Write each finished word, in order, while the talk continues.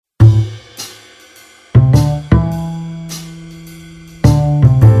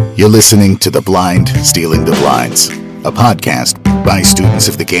You're listening to The Blind Stealing the Blinds, a podcast by students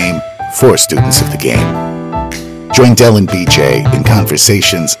of the game for students of the game. Join Del and BJ in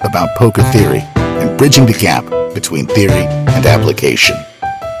conversations about poker theory and bridging the gap between theory and application.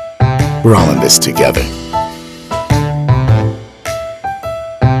 We're all in this together.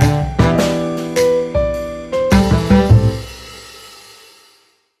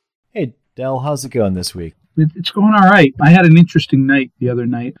 Hey, Del, how's it going this week? It's going all right. I had an interesting night the other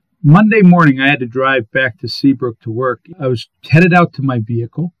night. Monday morning, I had to drive back to Seabrook to work. I was headed out to my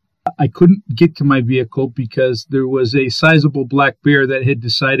vehicle. I couldn't get to my vehicle because there was a sizable black bear that had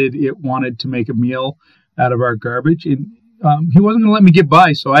decided it wanted to make a meal out of our garbage. And he wasn't going to let me get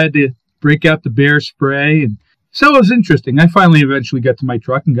by, so I had to break out the bear spray. And so it was interesting. I finally eventually got to my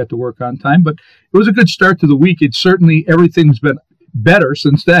truck and got to work on time, but it was a good start to the week. It's certainly, everything's been better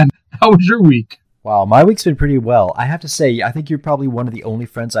since then. How was your week? Wow, my week's been pretty well. I have to say, I think you're probably one of the only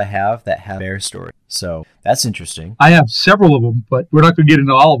friends I have that have bear stories. So that's interesting. I have several of them, but we're not going to get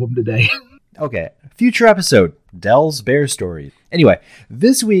into all of them today. Okay, future episode, Del's bear stories. Anyway,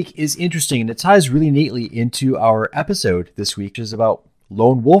 this week is interesting, and it ties really neatly into our episode this week, which is about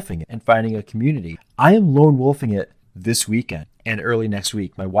lone wolfing and finding a community. I am lone wolfing it this weekend and early next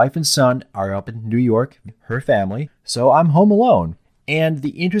week. My wife and son are up in New York, her family, so I'm home alone. And the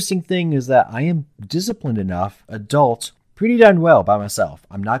interesting thing is that I am disciplined enough, adult, pretty darn well by myself.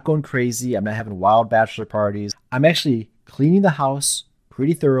 I'm not going crazy. I'm not having wild bachelor parties. I'm actually cleaning the house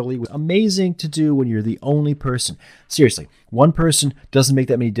pretty thoroughly. It's amazing to do when you're the only person. Seriously, one person doesn't make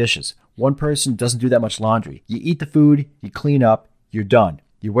that many dishes. One person doesn't do that much laundry. You eat the food, you clean up, you're done.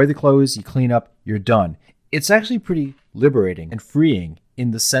 You wear the clothes, you clean up, you're done. It's actually pretty liberating and freeing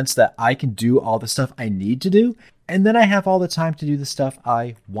in the sense that I can do all the stuff I need to do, and then I have all the time to do the stuff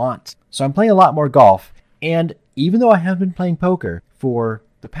I want. So I'm playing a lot more golf, and even though I haven't been playing poker for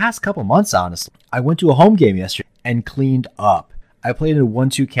the past couple months, honestly, I went to a home game yesterday and cleaned up. I played in a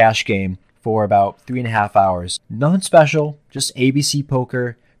 1-2 cash game for about 3.5 hours. Nothing special, just ABC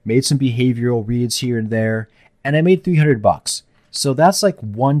poker, made some behavioral reads here and there, and I made $300. So that's like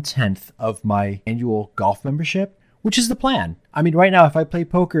 1/10 of my annual golf membership, which is the plan. I mean, right now, if I play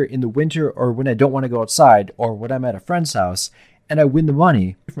poker in the winter or when I don't want to go outside or when I'm at a friend's house and I win the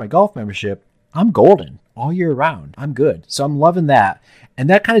money for my golf membership, I'm golden all year round. I'm good. So I'm loving that. And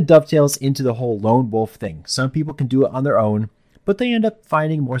that kind of dovetails into the whole lone wolf thing. Some people can do it on their own, but they end up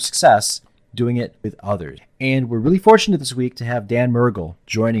finding more success doing it with others. And we're really fortunate this week to have Dan Mergel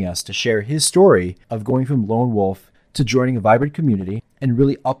joining us to share his story of going from lone wolf to joining a vibrant community and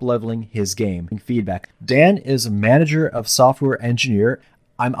really up-leveling his game and feedback. Dan is a manager of software engineer.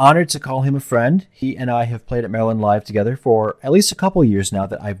 I'm honored to call him a friend. He and I have played at Maryland Live together for at least a couple years now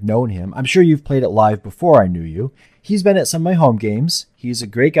that I've known him. I'm sure you've played it live before I knew you. He's been at some of my home games. He's a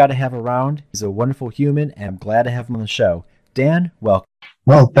great guy to have around. He's a wonderful human, and I'm glad to have him on the show. Dan, welcome.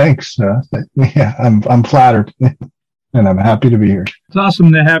 Well, thanks. Yeah, I'm flattered, and I'm happy to be here. It's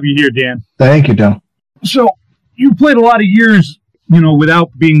awesome to have you here, Dan. Thank you, Del. So you played a lot of years, without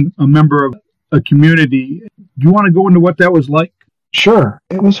being a member of a community. Do you want to go into what that was like? Sure.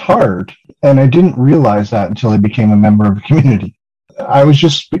 It was hard, and I didn't realize that until I became a member of a community. I was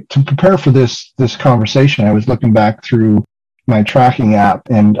just, to prepare for this conversation, I was looking back through my tracking app,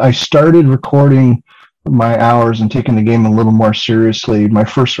 and I started recording my hours and taking the game a little more seriously. My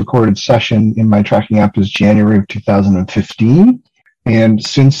first recorded session in my tracking app is January of 2015. And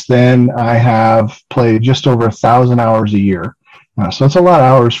since then, I have played just over 1,000 hours a year. So it's a lot of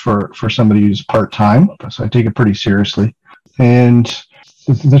hours for somebody who's part-time. So I take it pretty seriously. And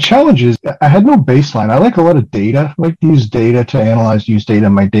the challenge is I had no baseline. I like a lot of data. I like to use data to use data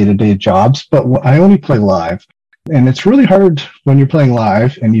in my day-to-day jobs, but I only play live. And it's really hard when you're playing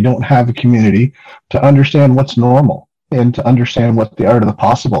live and you don't have a community to understand what's normal and to understand what the art of the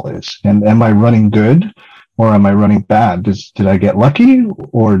possible is. And am I running good? Or am I running bad? Did I get lucky,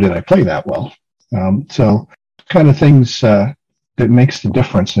 or did I play that well? So kind of things that makes the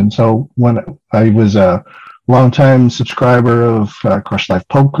difference. And so when I was a longtime subscriber of Crush Life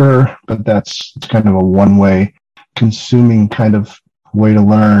Poker, but it's kind of a one-way consuming kind of way to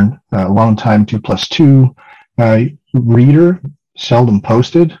learn. Long time 2+2 reader, seldom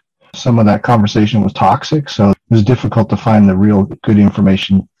posted. Some of that conversation was toxic, so it was difficult to find the real good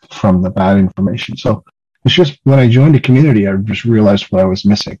information from the bad information. So it's just when I joined the community, I just realized what I was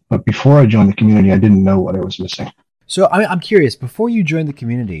missing. But before I joined the community, I didn't know what I was missing. So I'm curious. Before you joined the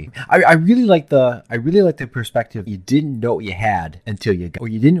community, I really like the perspective. You didn't know what you had until you got, or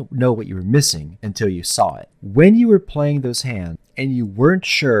you didn't know what you were missing until you saw it. When you were playing those hands and you weren't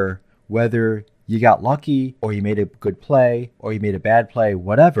sure whether you got lucky, or you made a good play, or you made a bad play,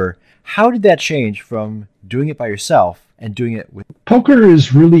 whatever. How did that change from doing it by yourself and doing it with... Poker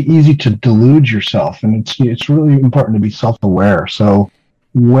is really easy to delude yourself, and it's really important to be self-aware. So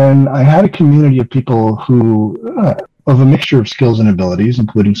when I had a community of people who, of a mixture of skills and abilities,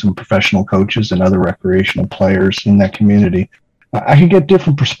 including some professional coaches and other recreational players in that community, I could get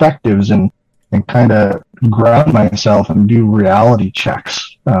different perspectives and kind of ground myself and do reality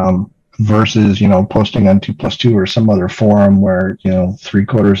checks. Versus, posting on 2+2 or some other forum where,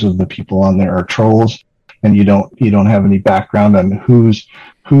 3/4 of the people on there are trolls, and you don't have any background on who's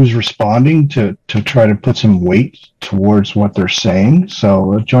responding to try to put some weight towards what they're saying.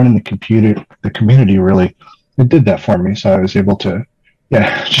 So joining the community really, it did that for me. So I was able to,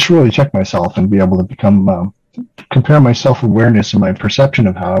 just really check myself and be able to become, compare my self-awareness and my perception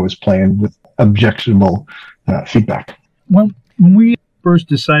of how I was playing with objectionable feedback. Well, when we first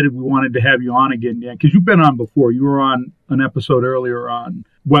decided we wanted to have you on again, Dan, because you've been on before. You were on an episode earlier on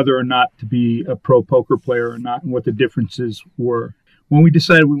whether or not to be a pro poker player or not and what the differences were. When we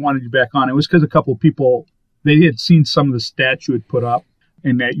decided we wanted you back on, it was because a couple of people, they had seen some of the stats you had put up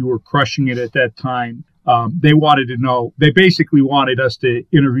and that you were crushing it at that time. They wanted to know, they basically wanted us to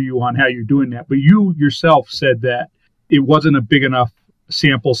interview you on how you're doing that. But you yourself said that it wasn't a big enough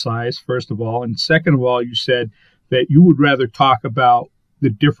sample size, first of all. And second of all, you said that you would rather talk about the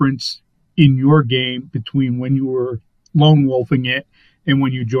difference in your game between when you were lone wolfing it and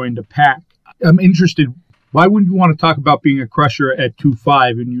when you joined a pack. I'm interested, why wouldn't you want to talk about being a crusher at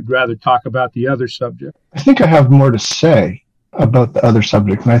 2-5 and you'd rather talk about the other subject? I think I have more to say about the other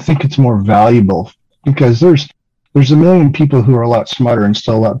subject, and I think it's more valuable because there's a million people who are a lot smarter and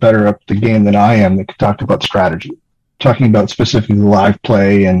still a lot better at the game than I am that could talk about strategy. Talking about specifically live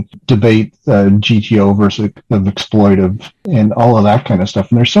play and debate GTO versus of exploitive and all of that kind of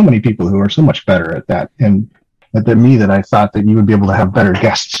stuff. And there's so many people who are so much better at that than me that I thought that you would be able to have better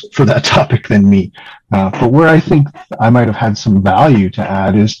guests for that topic than me. But where I think I might have had some value to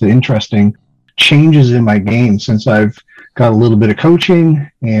add is the interesting changes in my game since I've got a little bit of coaching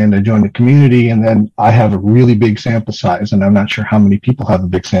and I joined the community, and then I have a really big sample size, and I'm not sure how many people have a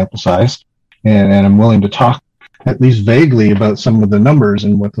big sample size, and I'm willing to talk at least vaguely about some of the numbers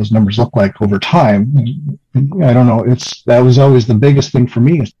and what those numbers look like over time. I don't know. That was always the biggest thing for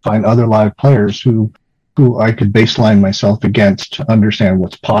me, is to find other live players who I could baseline myself against to understand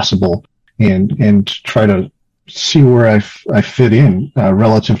what's possible and try to see where I fit in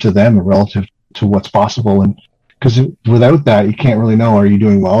relative to them and relative to what's possible. And because without that, you can't really know, are you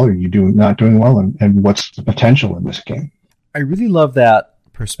doing well, or are you not doing well, and what's the potential in this game. I really love that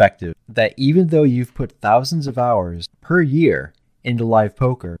perspective, that even though you've put thousands of hours per year into live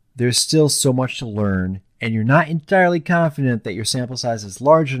poker, there's still so much to learn, and you're not entirely confident that your sample size is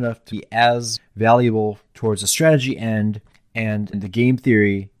large enough to be as valuable towards the strategy end and the game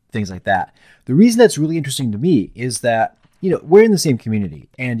theory, things like that. The reason that's really interesting to me is that, we're in the same community,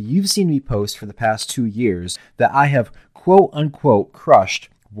 and you've seen me post for the past 2 years that I have quote unquote crushed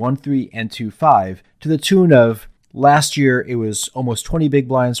 1-3 and 2-5 to the tune of, last year, it was almost 20 big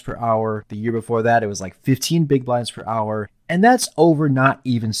blinds per hour. The year before that, it was like 15 big blinds per hour. And that's over not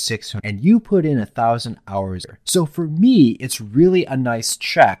even 600. And you put in 1,000 hours. So for me, it's really a nice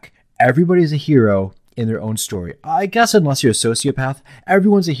check. Everybody's a hero in their own story. I guess unless you're a sociopath,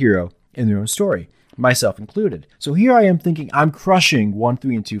 everyone's a hero in their own story, myself included. So here I am thinking I'm crushing 1-3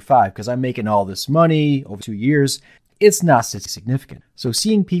 and 2-5 because I'm making all this money over 2 years. It's not significant. So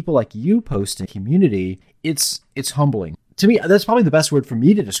seeing people like you post in community, it's humbling. To me, that's probably the best word for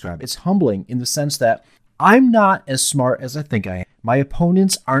me to describe it. It's humbling in the sense that I'm not as smart as I think I am. My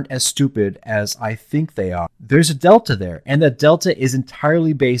opponents aren't as stupid as I think they are. There's a delta there, and that delta is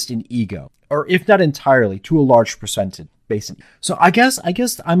entirely based in ego, or if not entirely, to a large percentage based in. So I guess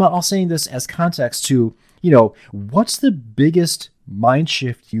I'm all saying this as context to, what's the biggest mind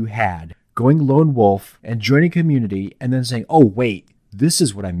shift you had going lone wolf and joining community and then saying, oh, wait, this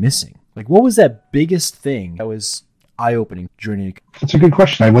is what I'm missing? Like, what was that biggest thing that was eye-opening joining? That's a good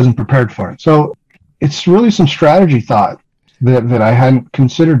question. I wasn't prepared for it. So it's really some strategy thought that I hadn't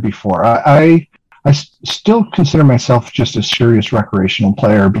considered before. I still consider myself just a serious recreational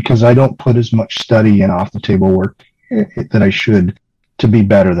player because I don't put as much study and off-the-table work that I should to be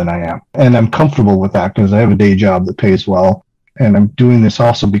better than I am. And I'm comfortable with that because I have a day job that pays well. And I'm doing this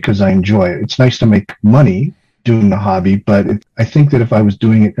also because I enjoy it. It's nice to make money doing the hobby, but I think that if I was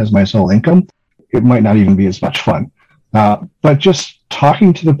doing it as my sole income, it might not even be as much fun. But just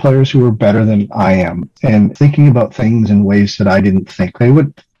talking to the players who are better than I am and thinking about things in ways that I didn't think they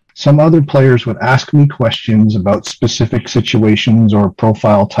would. some other players would ask me questions about specific situations or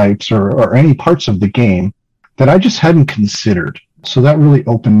profile types or any parts of the game that I just hadn't considered. So that really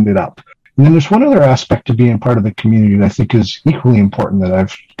opened it up. And then there's one other aspect to being part of the community that I think is equally important that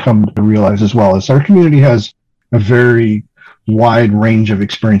I've come to realize as well, is our community has a very wide range of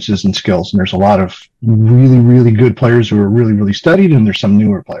experiences and skills. And there's a lot of really, really good players who are really, really studied, and there's some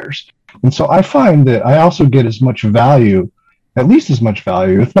newer players. And so I find that I also get as much value, at least as much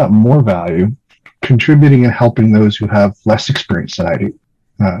value, if not more value, contributing and helping those who have less experience than I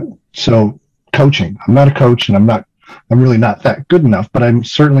do. So coaching. I'm not a coach, and I'm really not that good enough, but I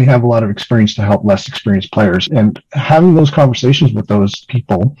certainly have a lot of experience to help less experienced players. And having those conversations with those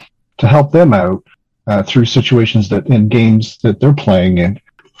people to help them out through situations that in games that they're playing in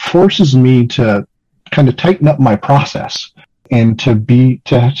forces me to kind of tighten up my process and to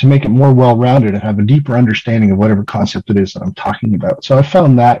make it more well-rounded and have a deeper understanding of whatever concept it is that I'm talking about. So I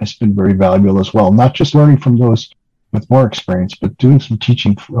found that has been very valuable as well, not just learning from those with more experience, but doing some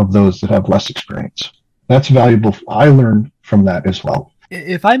teaching of those that have less experience. That's valuable. I learned from that as well.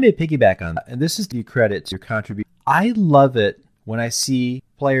 If I may piggyback on that, and this is the credit to your contribution, I love it when I see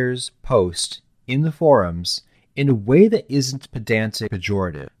players post in the forums in a way that isn't pedantic,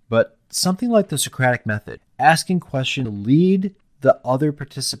 pejorative, but something like the Socratic method, asking questions to lead the other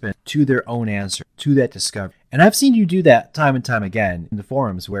participant to their own answer, to that discovery. And I've seen you do that time and time again in the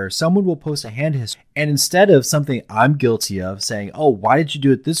forums where someone will post a hand history, and instead of something I'm guilty of saying, oh, why did you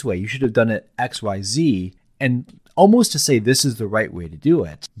do it this way? You should have done it XYZ, and almost to say this is the right way to do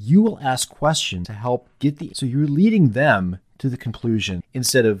it, you will ask questions to help so you're leading them to the conclusion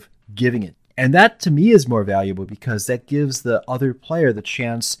instead of giving it. And that to me is more valuable because that gives the other player the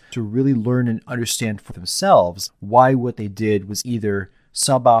chance to really learn and understand for themselves why what they did was either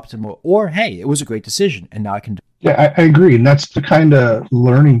suboptimal or, hey, it was a great decision and now I can do it. Yeah, I agree. And that's the kind of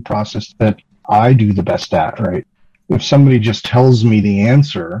learning process that I do the best at, right? If somebody just tells me the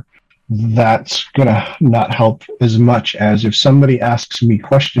answer, that's going to not help as much as if somebody asks me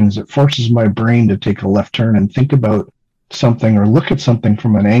questions. It forces my brain to take a left turn and think about something or look at something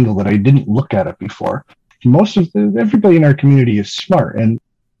from an angle that I didn't look at it before. Everybody in our community is smart and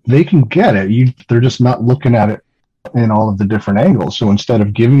they can get it. They're just not looking at it in all of the different angles. So instead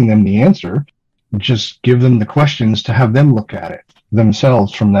of giving them the answer, just give them the questions to have them look at it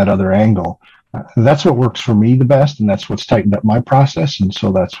themselves from that other angle. That's what works for me the best, and that's what's tightened up my process, and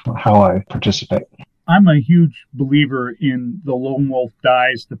so that's how I participate. I'm a huge believer in the lone wolf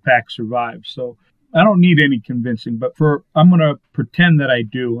dies, the pack survives. So I don't need any convincing, but I'm going to pretend that I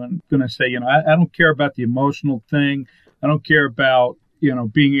do. I'm going to say, I don't care about the emotional thing. I don't care about,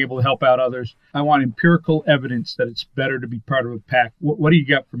 being able to help out others. I want empirical evidence that it's better to be part of a pack. What do you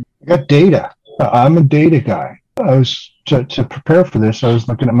got for me? I got data. I'm a data guy. To prepare for this, I was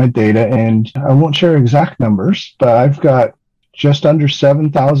looking at my data, and I won't share exact numbers, but I've got just under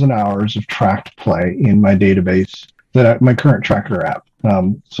 7,000 hours of tracked play in my database, my current tracker app.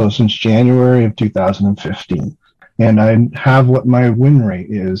 So since January of 2015. And I have what my win rate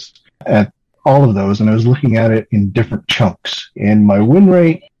is at all of those. And I was looking at it in different chunks. And my win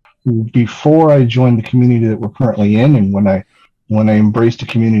rate before I joined the community that we're currently in, and when I embraced a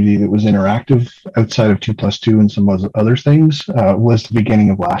community that was interactive outside of 2+2 and some other things, was the beginning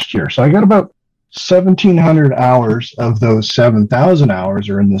of last year. So I got about 1,700 hours of those 7,000 hours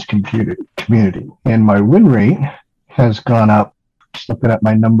are in this community. And my win rate has gone up. Just looking at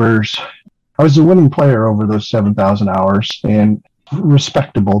my numbers, I was a winning player over those 7,000 hours and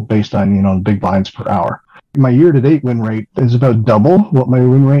respectable based on, big blinds per hour. My year-to-date win rate is about double what my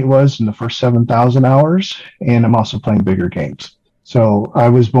win rate was in the first 7,000 hours, and I'm also playing bigger games. So I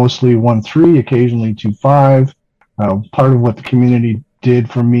was mostly 1-3, occasionally 2-5. Part of what the community did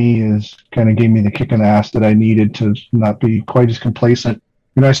for me is kind of gave me the kick in the ass that I needed to not be quite as complacent.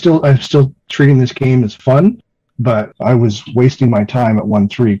 I'm still treating this game as fun, but I was wasting my time at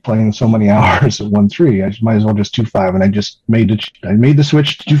 1-3, playing so many hours at 1-3. I might as well just 2-5, and I just made the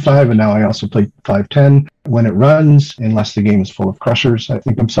switch to 2-5, and now I also play 5-10 when it runs, unless the game is full of crushers. I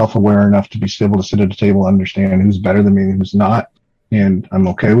think I'm self-aware enough to be able to sit at a table and understand who's better than me and who's not, and I'm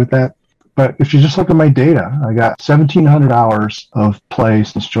okay with that. But if you just look at my data, I got 1,700 hours of play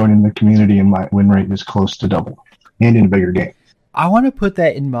since joining the community, and my win rate is close to double, and in a bigger game. I want to put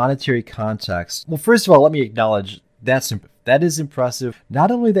that in monetary context. Well, first of all, let me acknowledge that's That is impressive.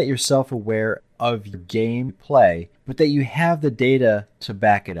 Not only that you're self-aware of your game play, but that you have the data to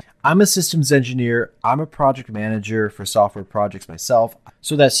back it up. I'm a systems engineer. I'm a project manager for software projects myself.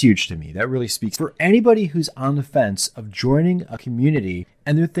 So that's huge to me. That really speaks for anybody who's on the fence of joining a community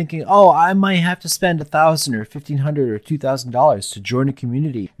and they're thinking, oh, I might have to spend $1,000 or $1,500 or $2,000 to join a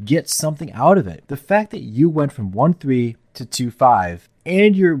community, get something out of it. The fact that you went from 1.3 to 2.5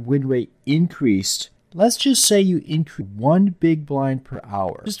 and your win rate increased. Let's just say you increase one big blind per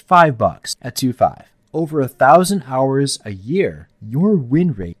hour, just $5 at 2.5. Over 1,000 hours a year, your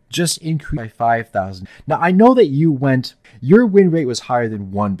win rate just increased by 5,000. Now, I know that your win rate was higher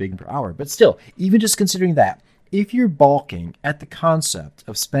than one big per hour, but still, even just considering that, if you're balking at the concept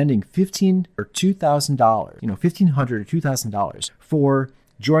of spending $1,500 or $2,000, $1,500 or $2,000 for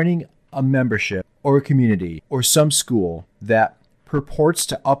joining a membership or a community or some school that purports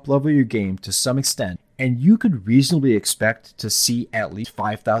to uplevel your game to some extent, and you could reasonably expect to see at least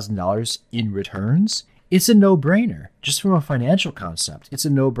 $5,000 in returns, it's a no-brainer. Just from a financial concept, it's a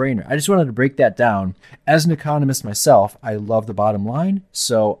no-brainer. I just wanted to break that down. As an economist myself, I love the bottom line,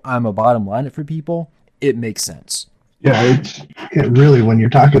 so I'm a bottom liner for people. It makes sense. Yeah, it really, when you're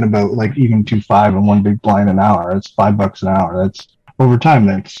talking about like even 2.5 and one big blind an hour, it's $5 an hour. That's over time,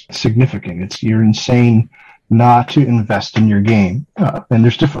 that's significant. You're insane not to invest in your game. And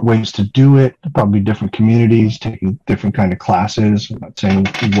there's different ways to do it, probably different communities, taking different kind of classes. I'm not saying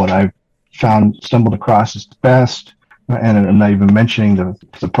what I've stumbled across is the best. And I'm not even mentioning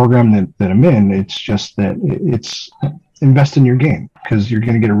the program that I'm in. It's just that it's invest in your game because you're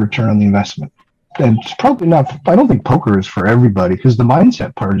going to get a return on the investment. And it's probably not, I don't think poker is for everybody because the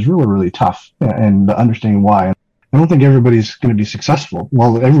mindset part is really, really tough and understanding why. I don't think everybody's going to be successful.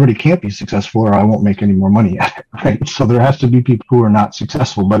 Well, everybody can't be successful or I won't make any more money at it, right? So there has to be people who are not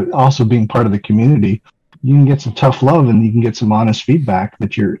successful, but also being part of the community, you can get some tough love and you can get some honest feedback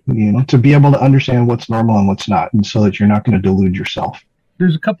that to be able to understand what's normal and what's not, and so that you're not going to delude yourself.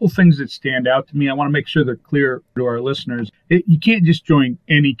 There's a couple things that stand out to me. I want to make sure they're clear to our listeners. You can't just join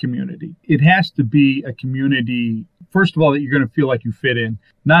any community. It has to be a community, first of all, that you're going to feel like you fit in.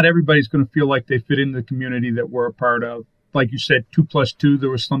 Not everybody's going to feel like they fit in the community that we're a part of. Like you said, 2+2,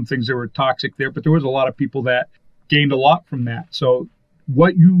 there were some things that were toxic there, but there was a lot of people that gained a lot from that. So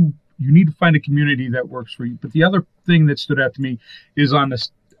what you need to find a community that works for you. But the other thing that stood out to me is on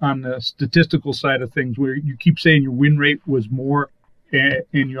the statistical side of things, where you keep saying your win rate was more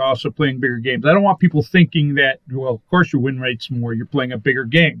and you're also playing bigger games. I don't want people thinking that, well, of course your win rate's more, you're playing a bigger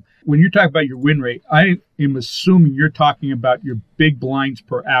game. When you're talking about your win rate, I am assuming you're talking about your big blinds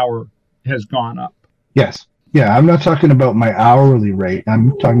per hour has gone up. Yes. Yeah, I'm not talking about my hourly rate.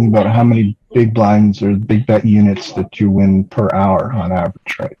 I'm talking about how many big blinds or big bet units that you win per hour on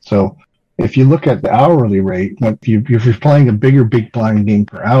average, right? So if you look at the hourly rate, if you're playing a bigger big blind game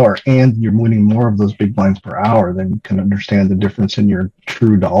per hour and you're winning more of those big blinds per hour, then you can understand the difference in your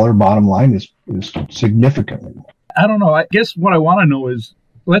true dollar bottom line is significantly more. I don't know. I guess what I want to know is,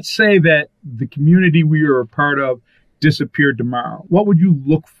 let's say that the community we are a part of disappeared tomorrow. What would you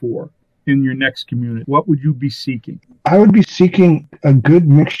look for in your next community? What would you be seeking? I would be seeking a good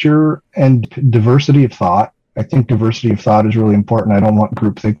mixture and diversity of thought. I think diversity of thought is really important. I don't want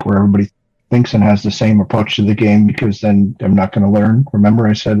groupthink where everybody thinks and has the same approach to the game, because then I'm not going to learn. Remember,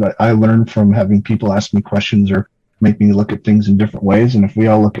 I said that I learn from having people ask me questions or make me look at things in different ways. And if we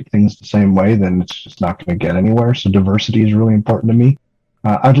all look at things the same way, then it's just not going to get anywhere. So diversity is really important to me.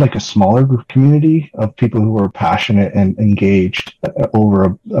 I'd like a smaller group community of people who are passionate and engaged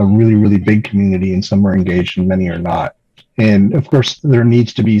over a really, really big community, and some are engaged and many are not. And of course, there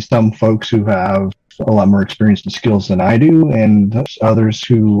needs to be some folks who have a lot more experience and skills than I do, and others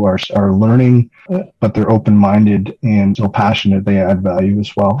who are learning, but they're open-minded and so passionate they add value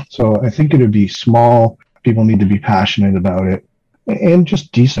as well. So I think it would be small. People need to be passionate about it, and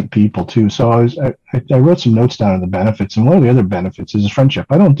just decent people too. So I wrote some notes down on the benefits, and one of the other benefits is friendship.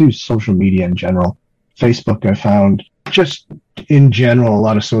 I don't do social media in general. Facebook, I found, just in general, a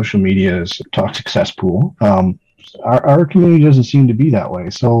lot of social media is a toxic cesspool. Our community doesn't seem to be that way.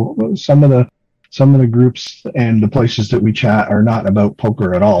 So some of the groups and the places that we chat are not about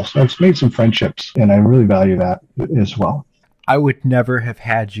poker at all. So it's made some friendships, and I really value that as well. I would never have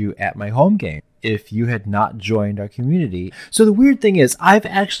had you at my home game if you had not joined our community. So the weird thing is, I've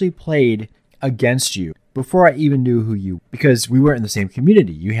actually played against you before I even knew who you were, because we weren't in the same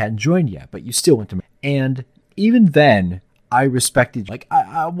community. You hadn't joined yet, but you still went to me. And even then, I respected you. Like,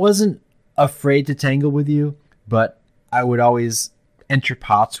 I wasn't afraid to tangle with you, but I would always enter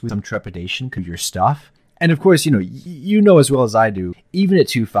pots with some trepidation because of your stuff. And of course, you know as well as I do, even at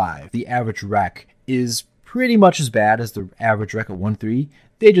 2.5, the average rec is pretty much as bad as the average rec at 1-3.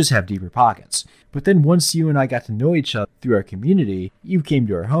 They just have deeper pockets. But then once you and I got to know each other through our community, you came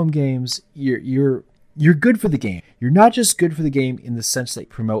to our home games, you're good for the game. You're not just good for the game in the sense that you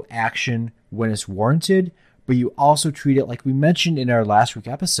promote action when it's warranted, but you also treat it, like we mentioned in our last week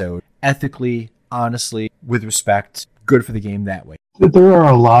episode, ethically, honestly, with respect, good for the game that way. There are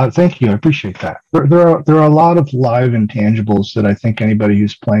a lot. Thank you. I appreciate that. There are a lot of live intangibles that I think anybody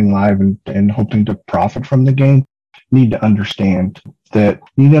who's playing live and hoping to profit from the game need to understand. That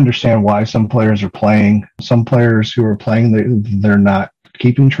you need to understand why some players are playing. Some players who are playing, they're not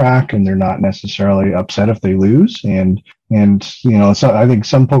keeping track, and they're not necessarily upset if they lose. And so I think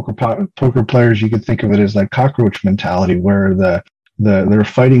some poker players, you could think of it as like cockroach mentality, where they're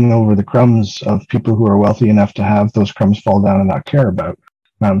fighting over the crumbs of people who are wealthy enough to have those crumbs fall down and not care about.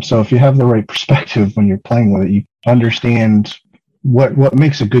 So if you have the right perspective when you're playing with it, you understand what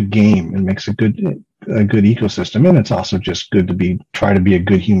makes a good game and makes a good ecosystem, and it's also just good to try to be a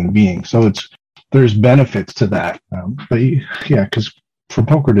good human being. So there's benefits to that. Because for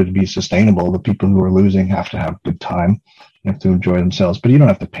poker to be sustainable, the people who are losing have to have a good time. You have to enjoy themselves, but you don't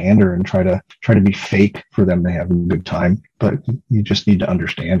have to pander and try to be fake for them to have a good time. But you just need to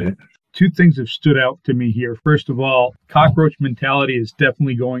understand it. Two things have stood out to me here. First of all, cockroach mentality is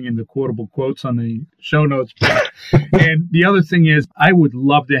definitely going into quotable quotes on the show notes. And the other thing is, I would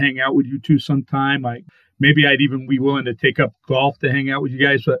love to hang out with you two sometime. Maybe I'd even be willing to take up golf to hang out with you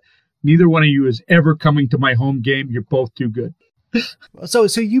guys, but neither one of you is ever coming to my home game. You're both too good. So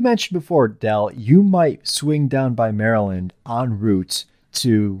you mentioned before, Del, you might swing down by Maryland en route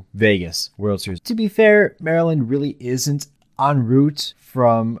to Vegas World Series. To be fair, Maryland really isn't en route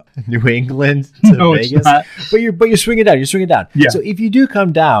from New England to Vegas, but you're swinging down. You're swinging down. Yeah. So if you do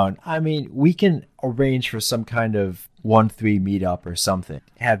come down, I mean, we can arrange for some kind of 1-3 meetup or something.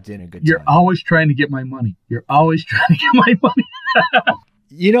 Have dinner, good time. You're always trying to get my money. You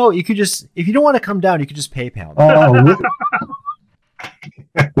could just, if you don't want to come down, you could just PayPal.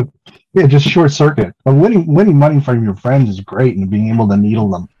 Yeah, just short circuit. But winning money from your friends is great, and being able to needle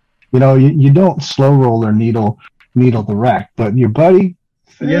them. You don't slow roll or needle the wreck, but your buddy,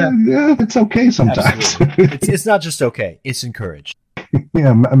 yeah, it's okay sometimes. It's not just okay; it's encouraged.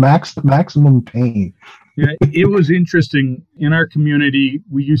 Yeah, maximum pain. Yeah, it was interesting. In our community,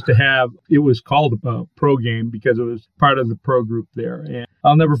 we used to have, it was called a pro game because it was part of the pro group there. And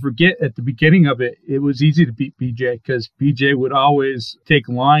I'll never forget, at the beginning of it, it was easy to beat BJ because BJ would always take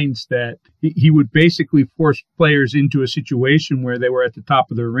lines that he would basically force players into a situation where they were at the top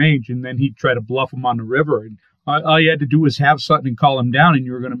of their range, and then he'd try to bluff them on the river. And all you had to do was have something and call him down, and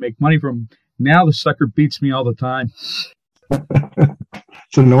you were going to make money from him. Now the sucker beats me all the time.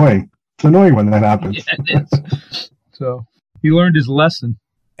 It's annoying. It's annoying when that happens. Yeah, it is. So he learned his lesson.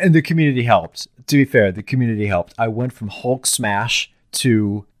 And the community helped. To be fair, the community helped. I went from Hulk smash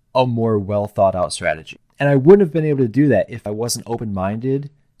to a more well thought out strategy. And I wouldn't have been able to do that if I wasn't open-minded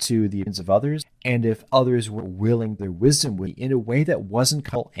to the opinions of others, and if others were willing their wisdom with me in a way that wasn't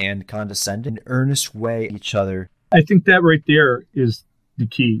cold and condescending, an earnest way each other. I think that right there is the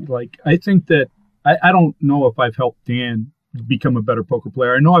key. Like, I think that I don't know if I've helped Dan become a better poker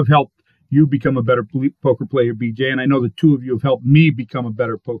player. I know I've helped you become a better poker player, BJ, and I know the two of you have helped me become a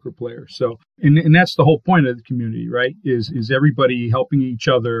better poker player. So, and that's the whole point of the community, right? Is everybody helping each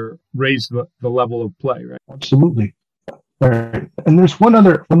other raise the level of play, right? Absolutely. Right. And there's one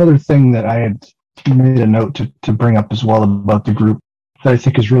other thing that I had made a note to bring up as well about the group that I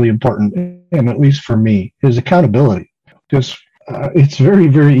think is really important, and at least for me, is accountability. Because it's very,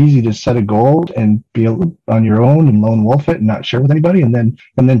 very easy to set a goal and be on your own and lone wolf it and not share with anybody, and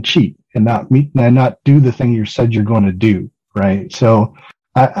then cheat and not do the thing you said you're going to do. Right. So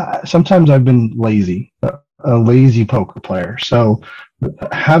I sometimes I've been lazy, a lazy poker player. So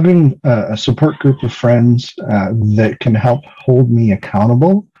having a support group of friends that can help hold me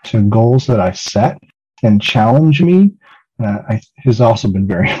accountable to goals that I set and challenge me has also been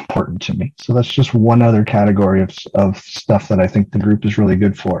very important to me. So that's just one other category of stuff that I think the group is really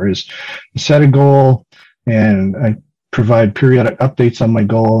good for, is set a goal and I provide periodic updates on my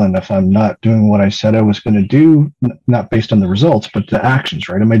goal. And if I'm not doing what I said I was going to do, not based on the results, but the actions,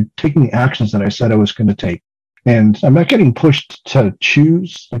 right? Am I taking the actions that I said I was going to take? And I'm not getting pushed to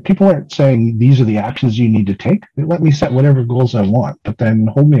choose. Like, people aren't saying these are the actions you need to take. They let me set whatever goals I want, but then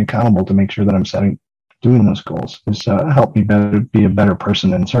hold me accountable to make sure that I'm doing those goals. It's helped me be a better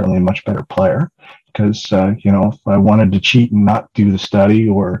person and certainly a much better player. Because, if I wanted to cheat and not do the study,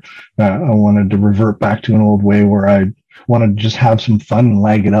 or I wanted to revert back to an old way where I wanted to just have some fun and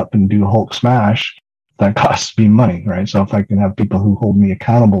lag it up and do Hulk smash, that costs me money, right? So if I can have people who hold me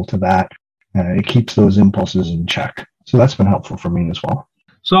accountable to that, it keeps those impulses in check. So that's been helpful for me as well.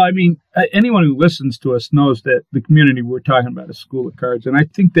 So, I mean, anyone who listens to us knows that the community we're talking about is School of Cards. And I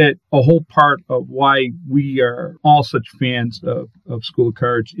think that a whole part of why we are all such fans of School of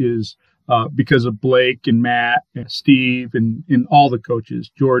Cards is because of Blake and Matt and Steve and all the coaches,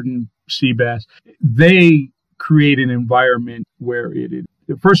 Jordan, Seabass. They create an environment where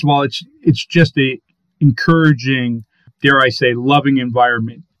first of all, it's just a encouraging, dare I say, loving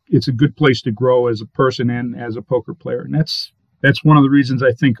environment. It's a good place to grow as a person and as a poker player. And that's one of the reasons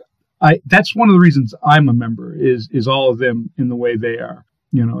that's one of the reasons I'm a member is all of them in the way they are,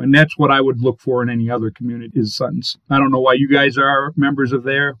 and that's what I would look for in any other community is Suttons. I don't know why you guys are members of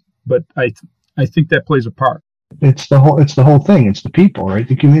there, but I think that plays a part. It's the whole thing. It's the people, right?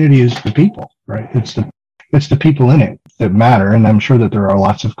 The community is the people, right? It's the people in it that matter. And I'm sure that there are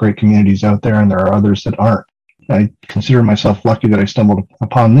lots of great communities out there and there are others that aren't. I consider myself lucky that I stumbled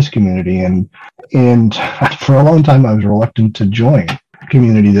upon this community, and for a long time I was reluctant to join a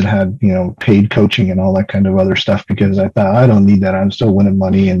community that had paid coaching and all that kind of other stuff because I thought I don't need that. I'm still winning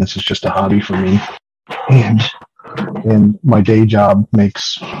money and this is just a hobby for me. And my day job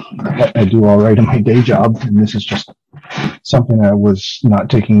I do all right in my day job, and this is just something I was not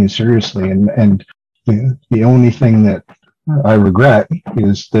taking as seriously. And the only thing that I regret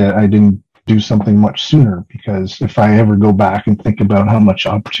is that I didn't do something much sooner, because if I ever go back and think about how much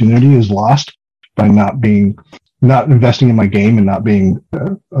opportunity is lost by not investing in my game and not being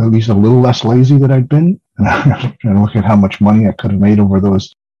at least a little less lazy than I'd been, and look at how much money I could have made over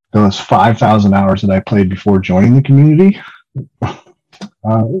those 5,000 hours that I played before joining the community.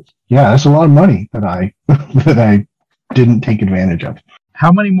 That's a lot of money that I didn't take advantage of.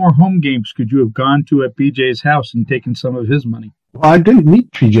 How many more home games could you have gone to at BJ's house and taken some of his money? Well, I didn't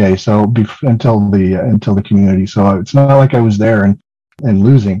meet PJ until the community, so it's not like I was there and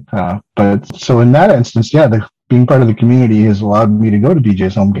losing. But so in that instance, being part of the community has allowed me to go to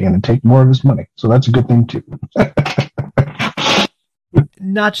BJ's home game and take more of his money. So that's a good thing too.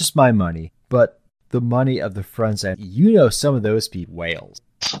 Not just my money, but the money of the friends that some of those people whales.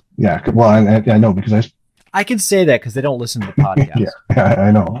 Yeah, well, I know because I can say that because they don't listen to the podcast. Yeah, I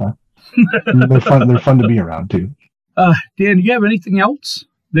know. They're fun to be around too. Dan, do you have anything else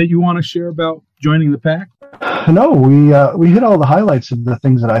that you want to share about joining the pack? No, we hit all the highlights of the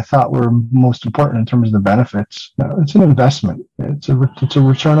things that I thought were most important in terms of the benefits. It's an investment. It's a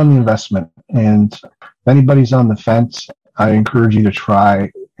return on the investment. And if anybody's on the fence, I encourage you to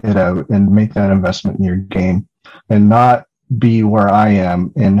try it out and make that investment in your game, and not be where I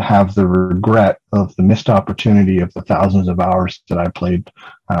am and have the regret of the missed opportunity of the thousands of hours that I played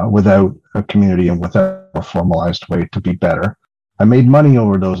without a community and without a formalized way to be better. I made money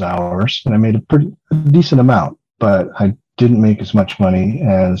over those hours, and I made a decent amount, but I didn't make as much money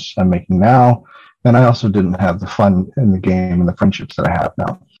as I'm making now, and I also didn't have the fun in the game and the friendships that I have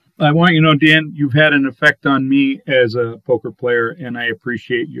now. I want you to know, Dan, you've had an effect on me as a poker player, and I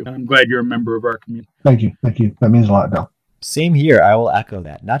appreciate you. I'm glad you're a member of our community. Thank you. That means a lot, Del. Same here. I will echo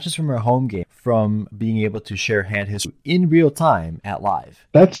that. Not just from our home game, from being able to share hand history in real time at live.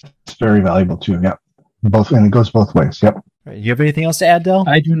 That's very valuable too. Yep. And it goes both ways. Yep. Right. You have anything else to add, Del?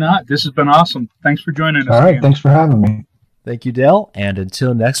 I do not. This has been awesome. Thanks for joining us. All right. Dan. Thanks for having me. Thank you, Del. And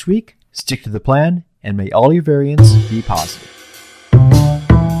until next week, stick to the plan, and may all your variants be positive.